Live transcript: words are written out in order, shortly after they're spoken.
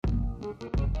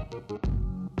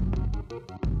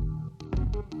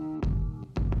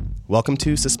Welcome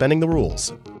to Suspending the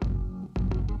Rules,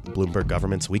 Bloomberg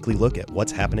government's weekly look at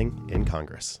what's happening in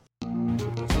Congress.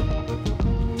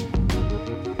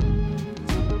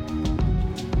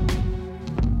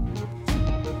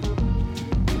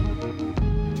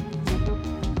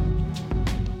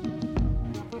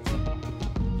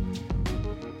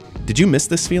 Did you miss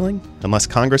this feeling? Unless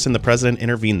Congress and the president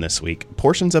intervene this week,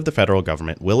 portions of the federal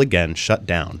government will again shut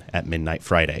down at midnight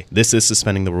Friday. This is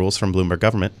Suspending the Rules from Bloomberg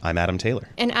Government. I'm Adam Taylor.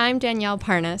 And I'm Danielle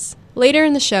Parnas. Later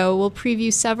in the show, we'll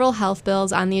preview several health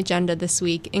bills on the agenda this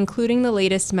week, including the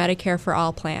latest Medicare for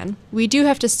All plan. We do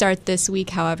have to start this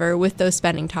week, however, with those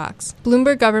spending talks.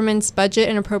 Bloomberg Government's Budget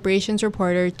and Appropriations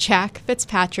reporter, Jack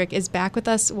Fitzpatrick, is back with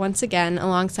us once again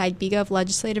alongside BGov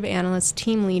legislative analyst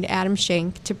team lead Adam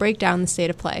Schenk to break down the state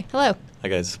of play. Hello. Hi,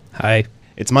 guys. Hi.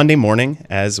 It's Monday morning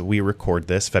as we record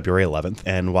this, February 11th,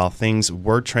 and while things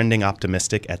were trending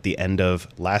optimistic at the end of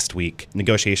last week,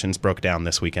 negotiations broke down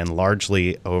this weekend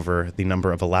largely over the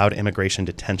number of allowed immigration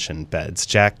detention beds.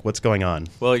 Jack, what's going on?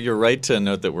 Well, you're right to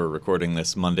note that we're recording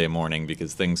this Monday morning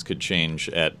because things could change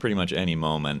at pretty much any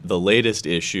moment. The latest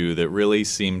issue that really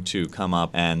seemed to come up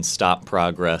and stop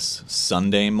progress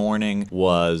Sunday morning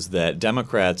was that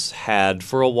Democrats had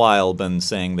for a while been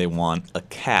saying they want a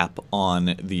cap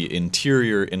on the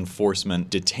interior enforcement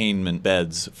detainment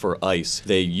beds for ICE.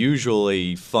 They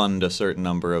usually fund a certain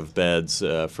number of beds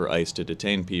for ICE to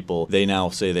detain people. They now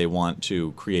say they want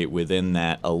to create within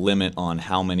that a limit on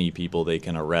how many people they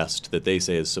can arrest that they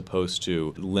say is supposed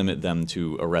to limit them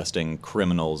to arresting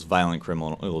criminals, violent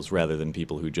criminals, rather than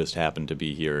people who just happen to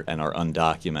be here and are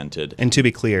undocumented. And to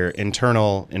be clear,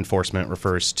 internal enforcement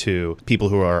refers to people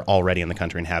who are already in the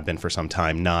country and have been for some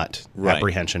time, not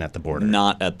apprehension at the border.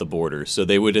 Not at the border. So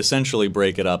they would essentially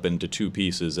break it up into two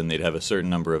pieces, and they'd have a certain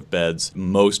number of beds,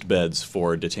 most beds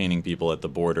for detaining people at the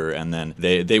border, and then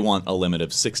they want a limit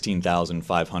of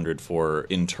 16,500 for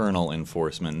internal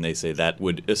enforcement, and they say that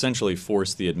would essentially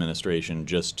force the administration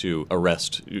just to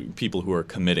arrest people who are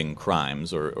committing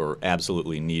crimes or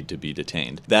absolutely need to be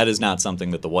detained. That is not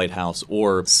something that the White House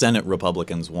or Senate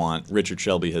Republicans want. Richard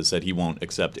Shelby has said he won't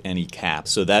accept any cap.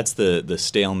 So that's the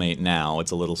stalemate now.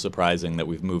 It's a little surprising that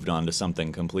we've moved on to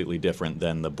something completely different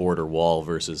than the border wall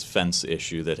versus fence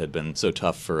issue that had been so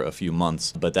tough for a few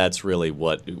months. But that's really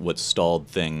what stalled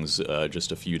things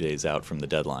just a few days out from the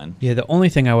deadline. Yeah, the only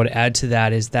thing I would add to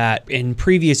that is that in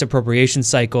previous appropriation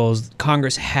cycles,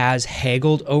 Congress has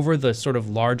haggled over the sort of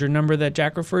larger number that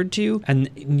Jack referred to. And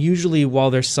usually while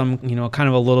there's some, kind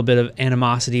of a little bit of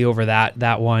animosity over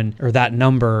that one or that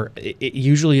number, it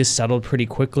usually is settled pretty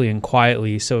quickly and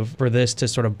quietly. So for this to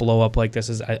sort of blow up like this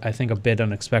is, I think, a bit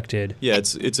unexpected. Yeah,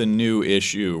 it's a new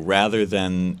issue. Rather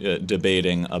than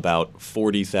debating about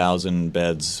 40,000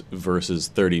 beds versus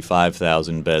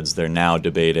 35,000 beds, they're now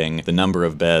debating the number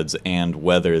of beds and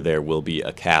whether there will be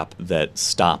a cap that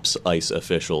stops ICE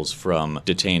officials from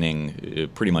detaining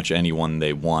pretty much anyone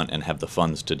they want and have the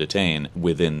funds to detain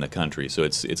within the country. So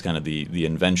it's kind of the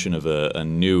invention of a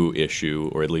new issue,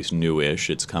 or at least newish.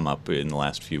 It's come up in the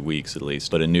last few weeks at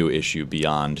least, but a new issue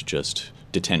beyond just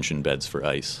detention beds for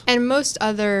ICE. And most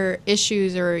other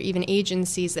issues or even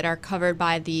agencies that are covered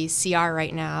by the CR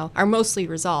right now are mostly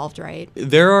resolved, right?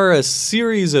 There are a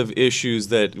series of issues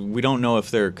that we don't know if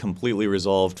they're completely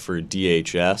resolved for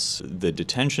DHS. The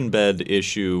detention bed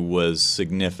issue was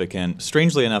significant.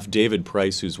 Strangely enough, David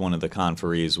Price, who's one of the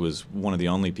conferees, was one of the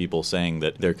only people saying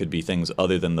that there could be things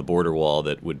other than the border wall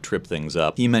that would trip things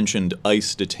up. He mentioned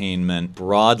ICE detainment,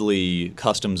 broadly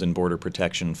Customs and Border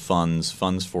Protection funds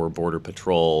for Border Patrol,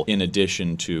 in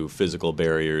addition to physical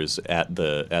barriers at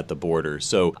the border.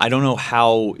 So I don't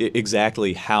know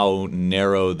exactly how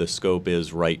narrow the scope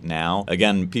is right now.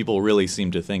 Again, people really seem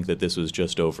to think that this was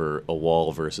just over a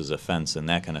wall versus a fence and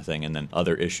that kind of thing, and then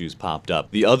other issues popped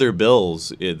up. The other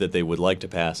bills that they would like to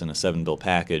pass in a 7-bill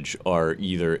package are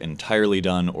either entirely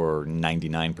done or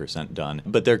 99% done,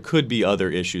 but there could be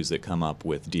other issues that come up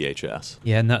with DHS.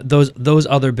 Yeah, and those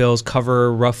other bills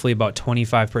cover roughly about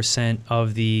 25%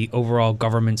 of the overall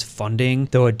government's funding,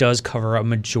 though it does cover a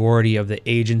majority of the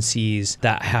agencies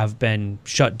that have been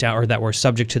shut down or that were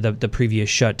subject to the previous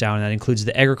shutdown. That includes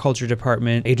the Agriculture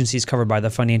Department, agencies covered by the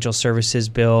Financial Services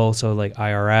Bill, so like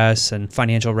IRS and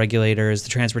financial regulators, the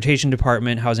Transportation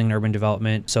Department, Housing and Urban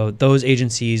Development. So those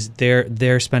agencies,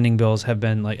 their spending bills have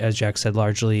been, like as Jack said,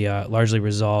 largely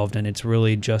resolved, and it's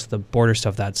really just the border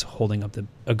stuff that's holding up the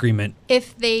agreement.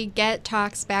 If they get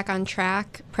talks back on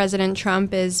track, President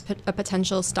Trump is a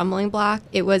potential stumbling block block.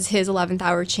 It was his 11th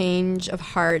hour change of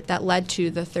heart that led to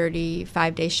the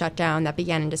 35-day shutdown that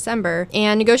began in December.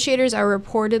 And negotiators are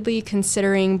reportedly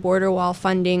considering border wall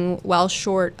funding well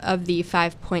short of the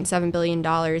 $5.7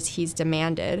 billion he's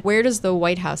demanded. Where does the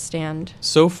White House stand?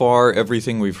 So far,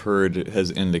 everything we've heard has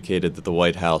indicated that the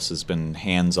White House has been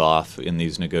hands-off in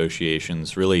these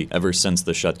negotiations, really ever since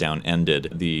the shutdown ended.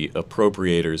 The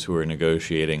appropriators who are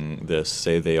negotiating this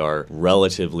say they are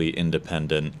relatively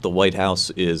independent. The White House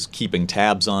is keeping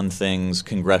tabs on things.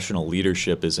 Congressional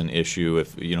leadership is an issue.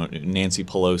 If, Nancy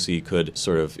Pelosi could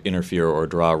sort of interfere or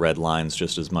draw red lines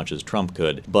just as much as Trump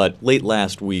could. But late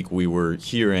last week, we were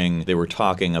hearing they were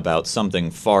talking about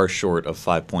something far short of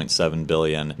 $5.7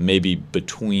 billion, maybe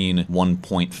between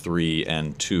 $1.3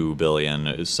 and $2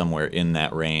 billion, somewhere in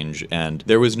that range. And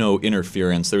there was no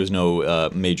interference. There was no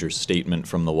major statement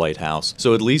from the White House.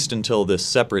 So at least until this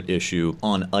separate issue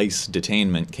on ICE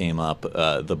detainment came up,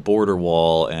 the border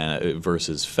wall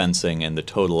versus fencing and the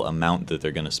total amount that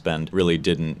they're going to spend really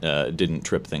didn't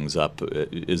trip things up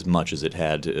as much as it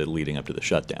had leading up to the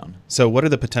shutdown. So what are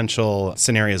the potential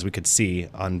scenarios we could see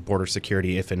on border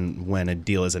security if and when a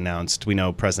deal is announced? We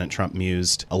know President Trump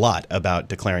mused a lot about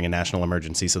declaring a national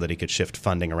emergency so that he could shift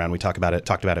funding around. We talked about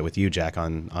it with you, Jack,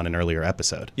 on an earlier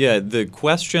episode. Yeah, the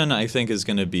question I think is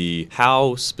going to be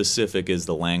how specific is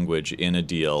the language in a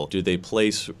deal? Do they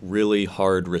place really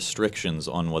hard restrictions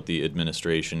on what the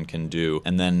administration can do?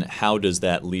 And then how does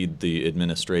that lead the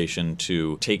administration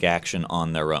to take action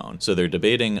on their own? So they're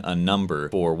debating a number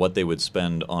for what they would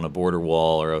spend on a border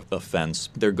wall or a fence.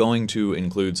 They're going to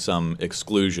include some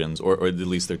exclusions, or at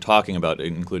least they're talking about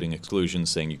including exclusions,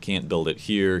 saying you can't build it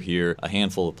here, a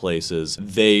handful of places.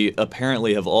 They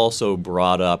apparently have also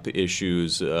brought up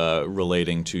issues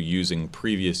relating to using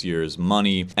previous year's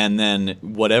money, and then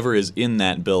whatever is in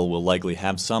that bill will likely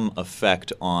have some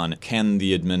effect on can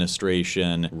the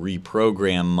administration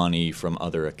reprogram money from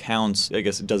other accounts. I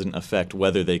guess it doesn't affect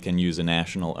whether they can use a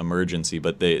national emergency,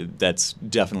 but that's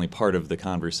definitely part of the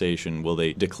conversation. Will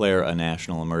they declare a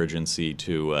national emergency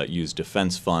to use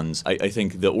defense funds? I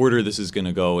think the order this is going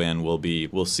to go in will be,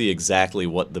 we'll see exactly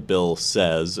what the bill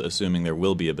says, assuming there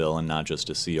will be a bill and not just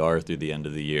a CR through the end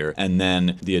of the year, and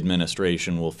then the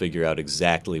administration will figure out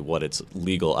exactly what its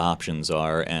legal options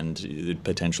are, and it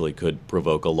potentially could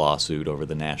provoke a lawsuit over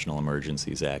the National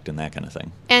Emergencies Act and that kind of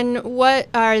thing. And what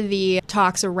are the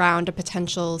talks around a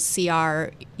potential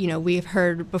CR? We've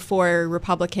heard before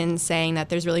Republicans saying that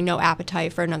there's really no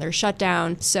appetite for another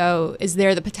shutdown. So is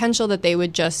there the potential that they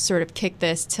would just sort of kick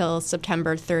this till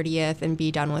September 30th and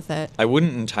be done with it? I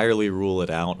wouldn't entirely rule it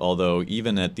out, although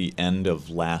even at the end of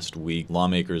last week,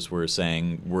 lawmakers were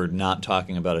saying we're not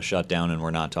talking about a shutdown and we're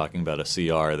not talking about a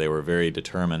CR. They were very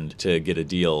determined to get a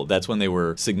deal. That's when they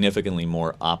were significantly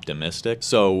more optimistic.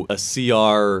 So a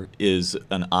CR is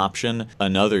an option.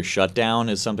 Another shutdown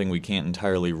is something we can't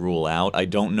entirely rule out. I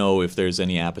don't know if there's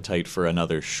any appetite for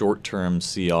another short-term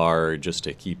CR just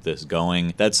to keep this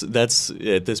going. That's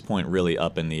at this point really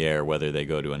up in the air whether they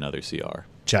go to another CR.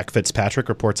 Jack Fitzpatrick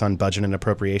reports on budget and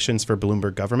appropriations for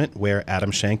Bloomberg Government, where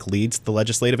Adam Schenk leads the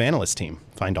legislative analyst team.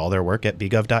 Find all their work at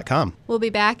bgov.com. We'll be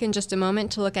back in just a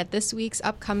moment to look at this week's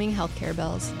upcoming healthcare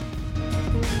bills.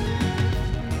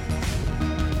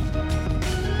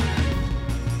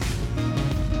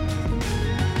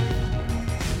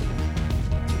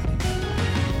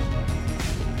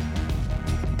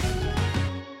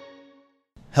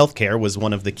 Healthcare was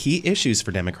one of the key issues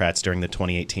for Democrats during the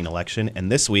 2018 election, and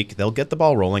this week they'll get the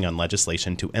ball rolling on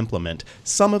legislation to implement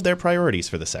some of their priorities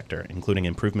for the sector, including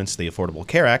improvements to the Affordable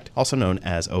Care Act, also known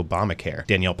as Obamacare.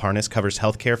 Danielle Parnas covers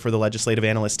healthcare for the legislative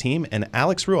analyst team, and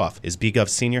Alex Ruoff is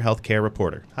BGov's senior healthcare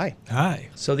reporter. Hi. Hi.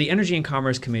 So the Energy and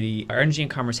Commerce Committee, our Energy and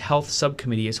Commerce Health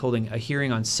Subcommittee, is holding a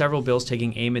hearing on several bills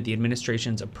taking aim at the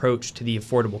administration's approach to the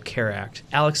Affordable Care Act.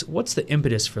 Alex, what's the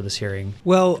impetus for this hearing?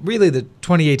 Well, really the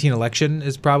 2018 election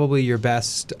is probably your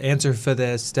best answer for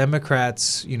this.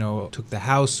 Democrats, took the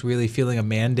House really feeling a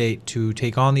mandate to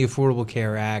take on the Affordable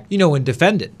Care Act, and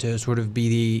defend it, to sort of be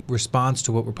the response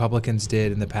to what Republicans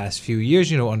did in the past few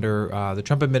years, under the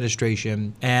Trump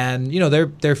administration. And,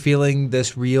 they're feeling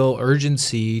this real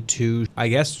urgency to, I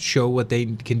guess, show what they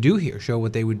can do here, show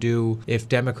what they would do if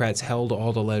Democrats held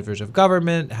all the levers of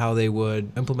government, how they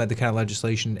would implement the kind of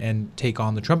legislation and take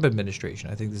on the Trump administration.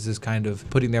 I think this is kind of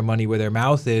putting their money where their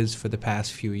mouth is for the past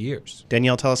last few years.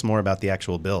 Danielle, tell us more about the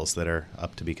actual bills that are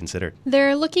up to be considered.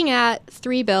 They're looking at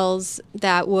 3 bills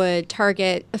that would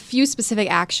target a few specific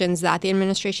actions that the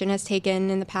administration has taken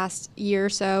in the past year or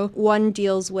so. One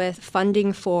deals with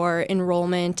funding for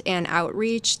enrollment and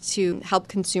outreach to help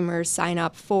consumers sign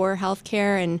up for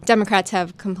healthcare, and Democrats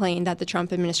have complained that the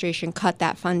Trump administration cut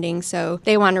that funding, so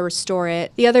they want to restore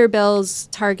it. The other bills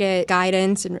target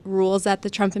guidance and rules that the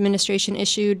Trump administration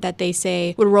issued that they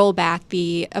say would roll back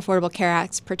the Affordable Care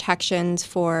Act's protections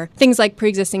for things like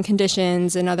pre-existing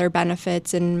conditions and other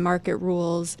benefits and market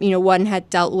rules. One had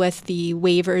dealt with the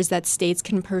waivers that states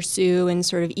can pursue and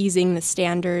sort of easing the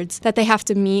standards that they have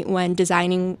to meet when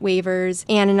designing waivers.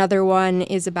 And another one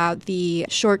is about the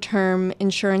short-term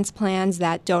insurance plans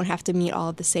that don't have to meet all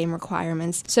of the same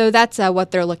requirements. So that's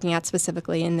what they're looking at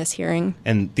specifically in this hearing.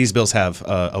 And these bills have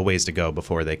a ways to go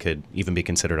before they could even be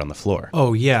considered on the floor.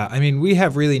 Oh, yeah. I mean, we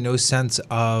have really no sense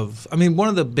of, one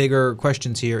of the bigger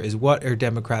questions here is what are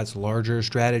Democrats' larger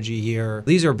strategy here?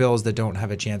 These are bills that don't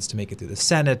have a chance to make it through the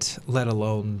Senate, let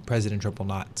alone President Trump will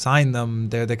not sign them.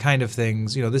 They're the kind of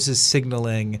things, this is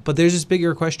signaling. But there's this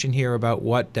bigger question here about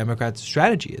what Democrats'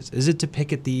 strategy is. Is it to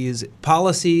pick at these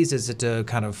policies? Is it to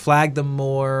kind of flag them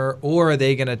more? Or are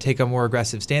they going to take a more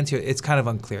aggressive stance here? It's kind of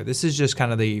unclear. This is just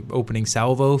kind of the opening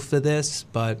salvo for this,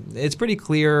 but it's pretty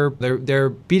clear they're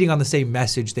beating on the same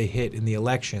message they hit in the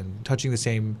election, touching the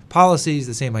same policies,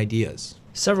 the same ideas.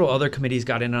 Several other committees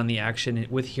got in on the action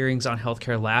with hearings on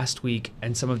healthcare last week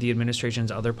and some of the administration's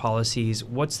other policies.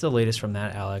 What's the latest from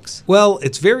that, Alex? Well,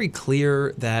 it's very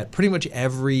clear that pretty much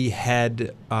every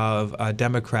head of a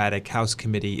Democratic House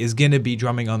committee is going to be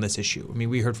drumming on this issue.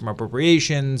 We heard from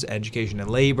Appropriations, Education and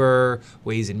Labor,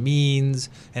 Ways and Means,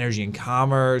 Energy and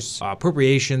Commerce.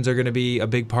 Appropriations are going to be a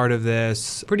big part of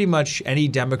this. Pretty much any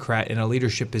Democrat in a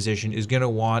leadership position is going to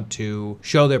want to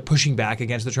show they're pushing back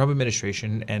against the Trump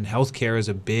administration, and healthcare is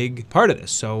a big part of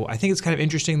this. So I think it's kind of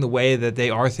interesting the way that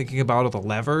they are thinking about all the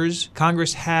levers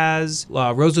Congress has.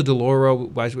 Rosa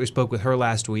DeLauro, we spoke with her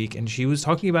last week, and she was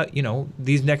talking about,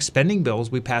 these next spending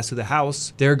bills we pass through the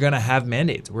House, they're going to have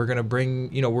mandates. We're going to bring,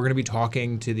 we're going to be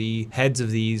talking to the heads of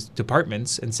these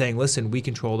departments and saying, listen, we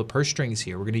control the purse strings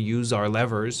here. We're going to use our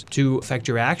levers to affect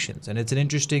your actions. And it's an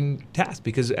interesting task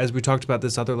because as we talked about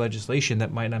this other legislation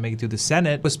that might not make it through the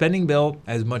Senate, a spending bill,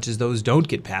 as much as those don't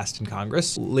get passed in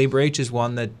Congress, Labor H is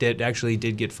one that did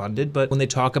get funded. But when they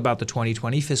talk about the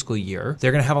 2020 fiscal year,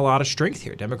 they're going to have a lot of strength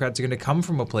here. Democrats are going to come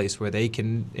from a place where they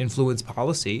can influence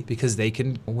policy because they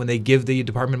can, when they give the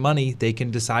department money, they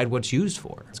can decide what's used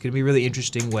for. It's going to be a really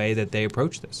interesting way that they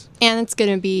approach this. And it's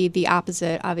going to be the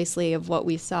opposite, obviously, of what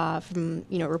we saw from,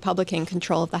 Republican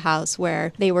control of the House,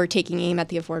 where they were taking aim at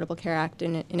the Affordable Care Act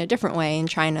in a different way and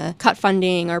trying to cut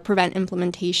funding or prevent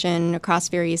implementation across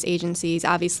various agencies.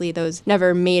 Obviously, those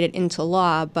never made it into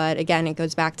law, but again, it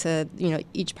goes back to,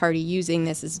 each party using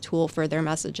this as a tool for their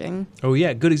messaging. Oh,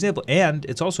 yeah, good example. And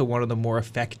it's also one of the more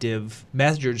effective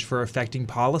messengers for affecting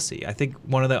policy. I think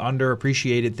one of the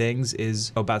underappreciated things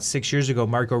is about 6 years ago,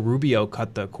 Marco Rubio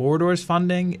cut the corridors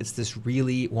funding. It's this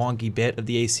really wonky bit of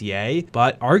the ACA,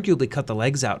 but arguably cut the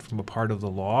legs out from a part of the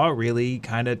law, really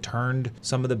kind of turned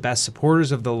some of the best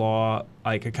supporters of the law,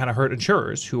 like it kind of hurt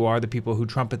insurers who are the people who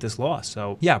trumpet this law.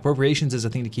 So yeah, appropriations is a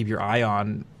thing to keep your eye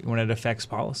on when it affects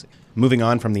policy. Moving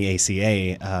on from the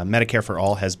ACA, Medicare for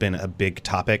All has been a big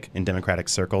topic in Democratic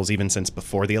circles even since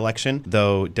before the election,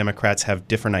 though Democrats have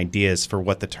different ideas for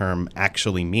what the term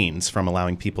actually means, from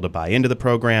allowing people to buy into the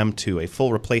program to a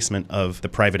full replacement of the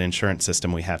private insurance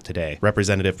system we have today.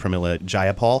 Representative Pramila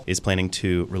Jayapal is planning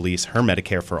to release her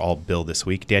Medicare for All bill this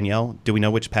week. Danielle, do we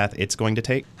know which path it's going to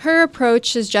take? Her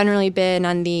approach has generally been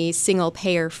on the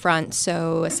single-payer front,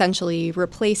 so essentially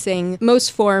replacing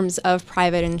most forms of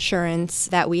private insurance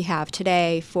that we have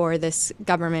today for this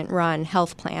government-run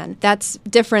health plan. That's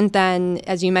different than,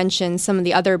 as you mentioned, some of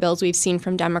the other bills we've seen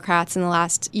from Democrats in the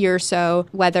last year or so,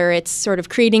 whether it's sort of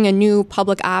creating a new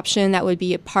public option that would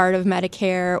be a part of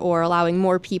Medicare or allowing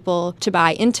more people to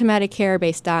buy into Medicare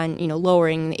based on,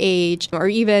 lowering the age, or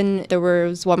even there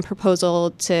was one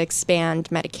proposal to expand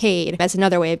Medicaid as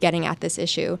another way of getting at this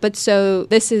issue. But so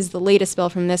this is the latest bill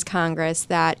from this Congress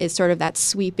that is sort of that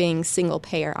sweeping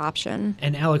single-payer option.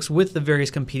 And Alex, with the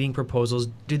various competing proposals,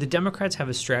 do the Democrats have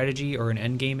a strategy or an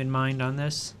end game in mind on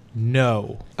this?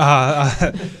 No.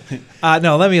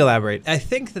 No, let me elaborate. I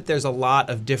think that there's a lot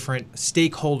of different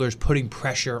stakeholders putting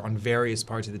pressure on various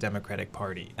parts of the Democratic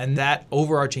Party. And that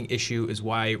overarching issue is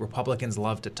why Republicans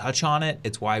love to touch on it.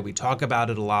 It's why we talk about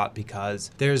it a lot,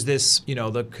 because there's this,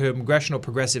 the Congressional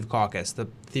Progressive Caucus, the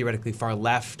theoretically far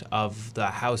left of the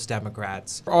House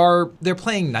Democrats, they're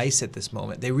playing nice at this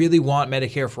moment. They really want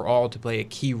Medicare for All to play a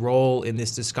key role in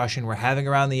this discussion we're having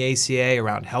around the ACA,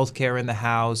 around healthcare in the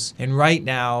House. And right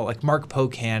now, like Mark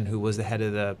Pocan, who was the head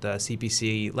of the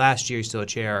CPC last year, he's still a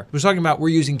chair, was talking about we're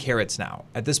using carrots now.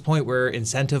 At this point, we're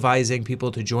incentivizing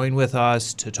people to join with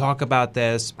us, to talk about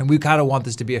this, and we kind of want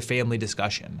this to be a family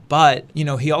discussion. But,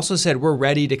 he also said we're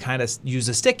ready to kind of use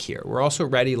a stick here. We're also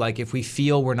ready, like, if we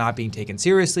feel we're not being taken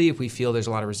seriously, if we feel there's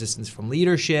a lot of resistance from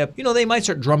leadership, they might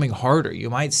start drumming harder. You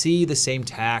might see the same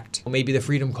tact maybe the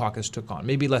Freedom Caucus took on,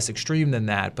 maybe less extreme than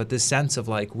that, but this sense of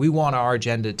like, we want our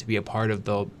agenda to be a part of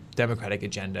the Democratic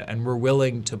agenda, and we're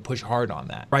willing to push hard on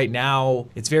that. Right now,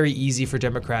 it's very easy for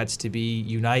Democrats to be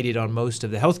united on most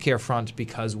of the healthcare front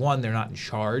because, one, they're not in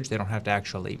charge. They don't have to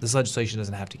this legislation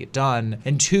doesn't have to get done.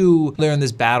 And two, they're in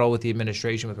this battle with the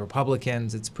administration, with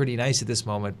Republicans. It's pretty nice at this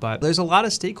moment, but there's a lot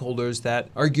of stakeholders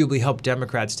that arguably help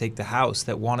Democrats take the House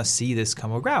that want to see this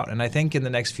come about. And I think in the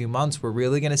next few months, we're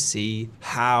really going to see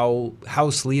how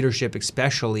House leadership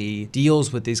especially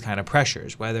deals with these kind of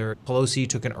pressures, whether Pelosi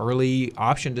took an early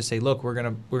option to say, look, we're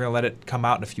gonna let it come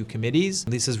out in a few committees.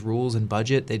 This is rules and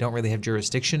budget. They don't really have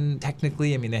jurisdiction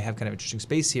technically. I mean, they have kind of interesting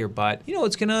space here, but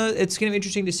it's gonna be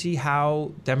interesting to see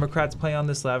how Democrats play on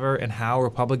this lever and how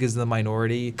Republicans in the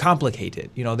minority complicate it.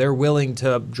 They're willing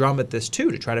to drum at this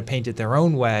too, to try to paint it their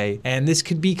own way, and this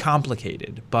could be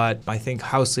complicated. But I think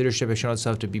House leadership has shown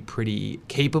itself to be pretty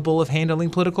capable of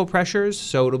handling political pressures.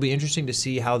 So it'll be interesting to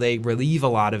see how they relieve a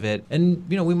lot of it, and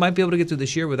we might be able to get through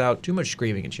this year without too much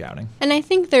screaming and shouting. And I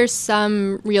think there's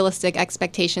some realistic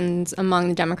expectations among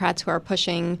the Democrats who are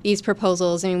pushing these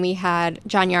proposals. I mean, we had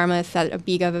John Yarmuth at a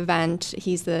BGov event.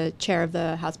 He's the chair of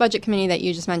the House Budget Committee that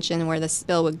you just mentioned, where this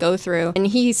bill would go through. And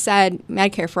he said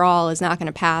Medicare for All is not going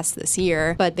to pass this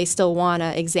year, but they still want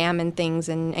to examine things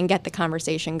and get the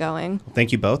conversation going.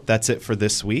 Thank you both. That's it for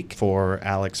this week. For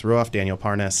Alex Ruoff, Daniel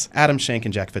Parnas, Adam Schenk,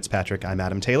 and Jack Fitzpatrick, I'm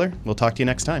Adam Taylor. We'll talk to you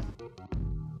next time.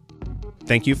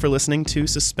 Thank you for listening to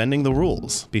Suspending the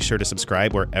Rules. Be sure to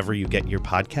subscribe wherever you get your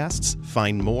podcasts.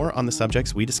 Find more on the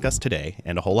subjects we discussed today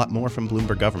and a whole lot more from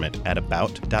Bloomberg Government at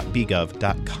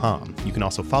about.bgov.com. You can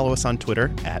also follow us on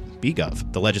Twitter at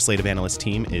bgov. The legislative analyst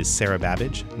team is Sarah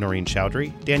Babbage, Noreen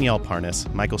Chowdhury, Danielle Parnas,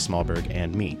 Michael Smallberg,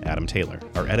 and me, Adam Taylor.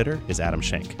 Our editor is Adam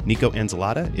Schenk. Nico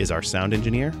Anzalata is our sound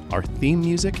engineer. Our theme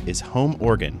music is Home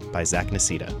Organ by Zach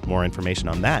Nasita. More information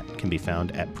on that can be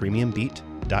found at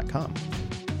premiumbeat.com.